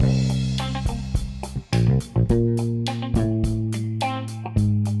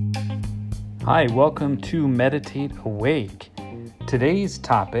Hi, welcome to Meditate Awake. Today's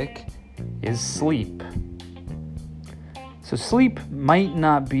topic is sleep. So sleep might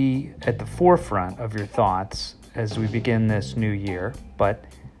not be at the forefront of your thoughts as we begin this new year, but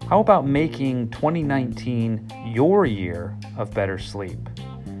how about making 2019 your year of better sleep?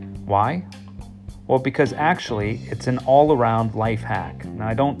 Why? Well, because actually it's an all-around life hack. Now,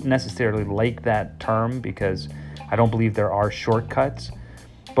 I don't necessarily like that term because I don't believe there are shortcuts.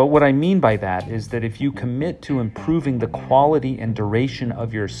 But what I mean by that is that if you commit to improving the quality and duration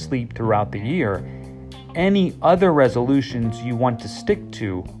of your sleep throughout the year, any other resolutions you want to stick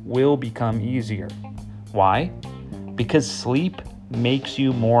to will become easier. Why? Because sleep makes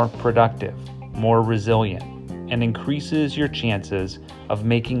you more productive, more resilient, and increases your chances of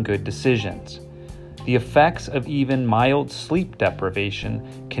making good decisions. The effects of even mild sleep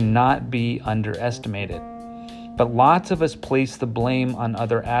deprivation cannot be underestimated. But lots of us place the blame on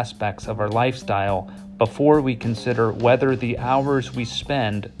other aspects of our lifestyle before we consider whether the hours we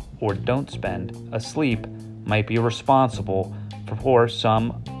spend or don't spend asleep might be responsible for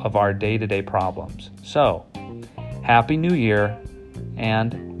some of our day-to-day problems. So, Happy New Year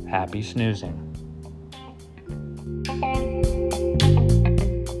and happy snoozing.